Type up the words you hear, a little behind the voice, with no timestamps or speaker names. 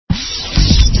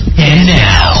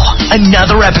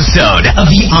another episode of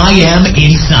the I Am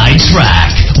Inside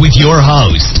Track with your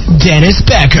host, Dennis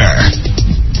Becker.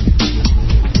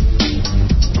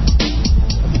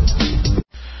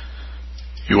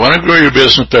 You want to grow your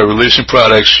business by releasing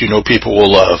products you know people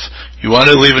will love. You want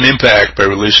to leave an impact by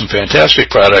releasing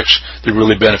fantastic products that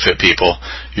really benefit people.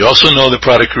 You also know that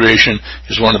product creation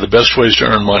is one of the best ways to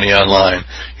earn money online.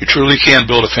 You truly can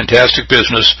build a fantastic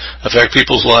business, affect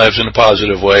people's lives in a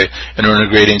positive way, and earn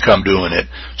a great income doing it.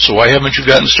 So why haven't you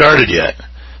gotten started yet?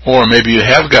 Or maybe you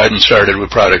have gotten started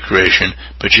with product creation,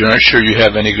 but you aren't sure you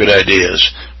have any good ideas.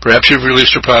 Perhaps you've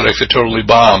released a product that totally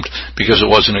bombed because it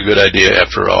wasn't a good idea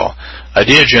after all.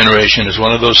 Idea generation is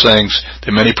one of those things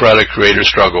that many product creators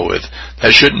struggle with.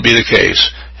 That shouldn't be the case.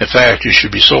 In fact, you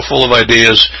should be so full of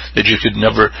ideas that you could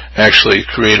never actually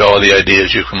create all the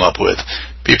ideas you come up with.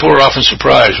 People are often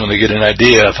surprised when they get an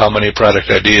idea of how many product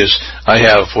ideas I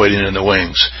have waiting in the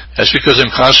wings. That's because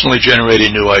I'm constantly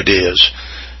generating new ideas.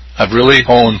 I've really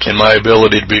honed in my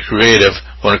ability to be creative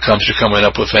when it comes to coming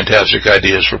up with fantastic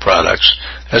ideas for products.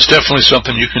 That's definitely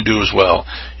something you can do as well.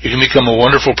 You can become a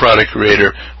wonderful product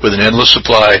creator with an endless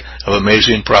supply of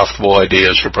amazing, profitable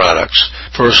ideas for products.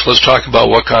 First, let's talk about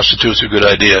what constitutes a good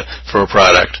idea for a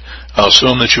product. I'll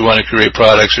assume that you want to create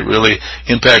products that really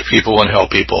impact people and help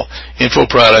people. Info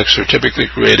products are typically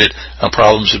created on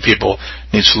problems that people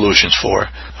need solutions for.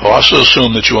 I'll also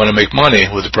assume that you want to make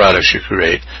money with the products you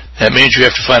create. That means you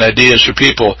have to find ideas for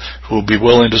people who will be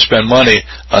willing to spend money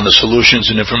on the solutions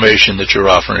and information that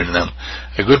you're offering them.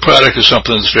 A good product is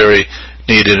something that's very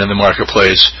needed in the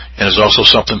marketplace and is also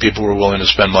something people are willing to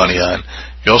spend money on.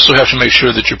 You also have to make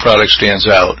sure that your product stands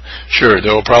out. Sure,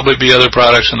 there will probably be other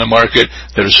products in the market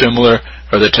that are similar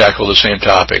or that tackle the same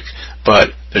topic,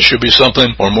 but there should be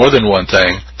something or more than one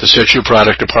thing to set your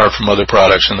product apart from other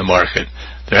products in the market.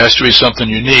 There has to be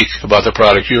something unique about the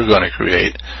product you're going to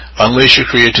create. Unleash your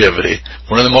creativity.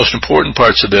 One of the most important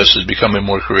parts of this is becoming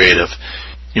more creative.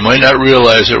 You might not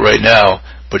realize it right now,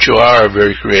 but you are a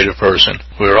very creative person.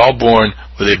 We are all born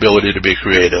with the ability to be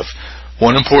creative.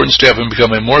 One important step in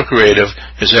becoming more creative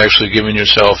is actually giving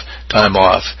yourself time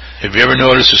off. Have you ever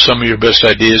noticed that some of your best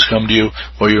ideas come to you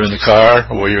while you're in the car,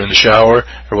 or while you're in the shower,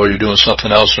 or while you're doing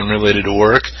something else unrelated to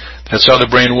work? That's how the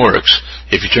brain works.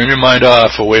 If you turn your mind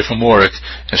off away from work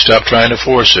and stop trying to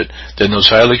force it, then those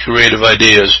highly creative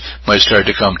ideas might start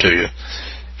to come to you.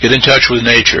 Get in touch with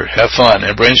nature, have fun,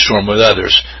 and brainstorm with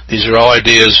others. These are all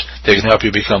ideas that can help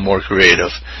you become more creative.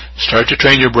 Start to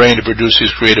train your brain to produce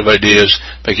these creative ideas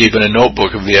by keeping a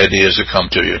notebook of the ideas that come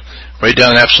to you. Write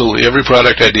down absolutely every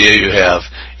product idea you have,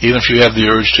 even if you have the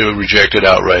urge to reject it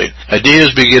outright.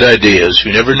 Ideas beget ideas.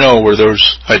 You never know where those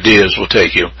ideas will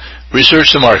take you.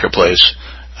 Research the marketplace.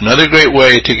 Another great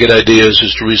way to get ideas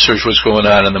is to research what's going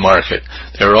on in the market.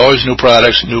 There are always new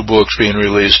products and new books being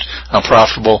released on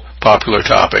profitable, popular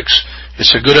topics.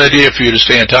 It's a good idea for you to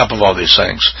stay on top of all these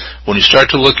things. When you start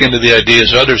to look into the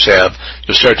ideas others have,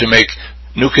 you'll start to make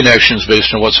new connections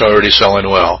based on what's already selling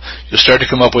well. You'll start to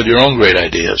come up with your own great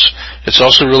ideas. It's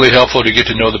also really helpful to get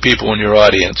to know the people in your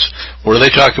audience. What do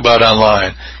they talk about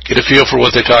online? Get a feel for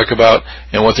what they talk about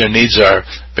and what their needs are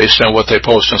based on what they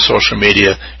post on social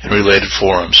media and related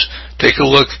forums. Take a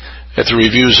look at the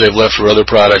reviews they've left for other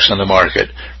products on the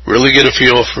market. Really get a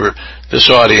feel for this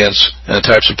audience and the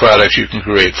types of products you can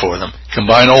create for them.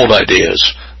 Combine old ideas.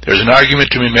 There's an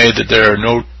argument to be made that there are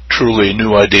no truly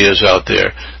new ideas out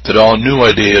there, that all new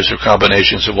ideas are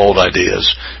combinations of old ideas.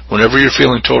 Whenever you're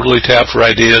feeling totally tapped for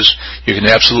ideas, you can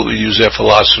absolutely use that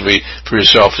philosophy for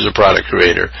yourself as a product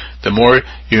creator. The more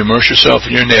you immerse yourself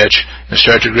in your niche and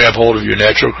start to grab hold of your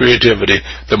natural creativity,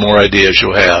 the more ideas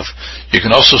you'll have. You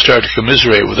can also start to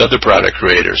commiserate with other product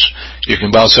creators. You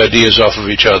can bounce ideas off of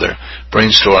each other,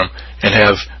 brainstorm, and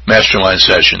have mastermind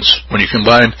sessions. When you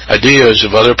combine ideas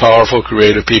of other powerful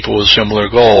creative people with similar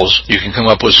goals, you can come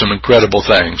up with some incredible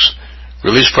things.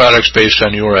 Release products based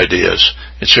on your ideas.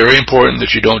 It's very important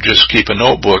that you don't just keep a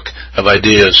notebook of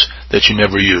ideas that you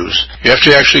never use. You have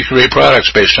to actually create products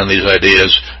based on these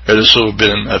ideas, or this will have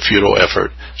been a futile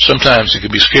effort. Sometimes it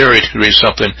can be scary to create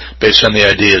something based on the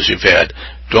ideas you've had.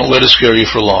 Don't let it scare you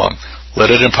for long. Let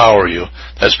it empower you.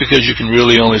 That's because you can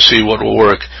really only see what will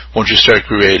work once you start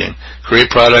creating. Create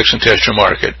products and test your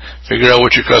market. Figure out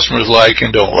what your customers like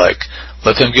and don't like.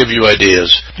 Let them give you ideas.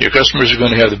 Your customers are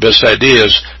going to have the best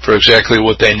ideas for exactly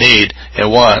what they need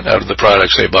and want out of the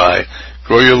products they buy.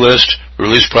 Grow your list,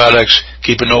 release products,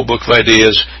 keep a notebook of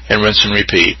ideas, and rinse and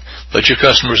repeat. Let your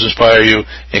customers inspire you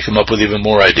and come up with even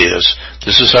more ideas.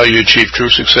 This is how you achieve true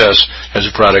success as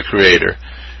a product creator.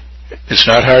 It's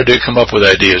not hard to come up with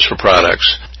ideas for products.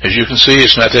 As you can see,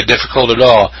 it's not that difficult at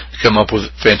all to come up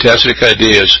with fantastic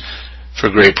ideas for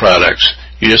great products.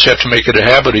 You just have to make it a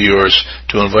habit of yours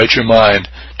to invite your mind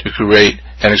to create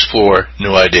and explore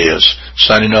new ideas.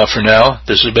 Signing off for now,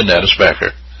 this has been Dennis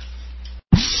Becker.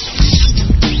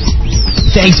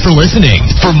 Thanks for listening.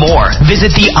 For more,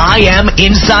 visit the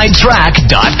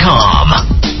IamInsideTrack.com.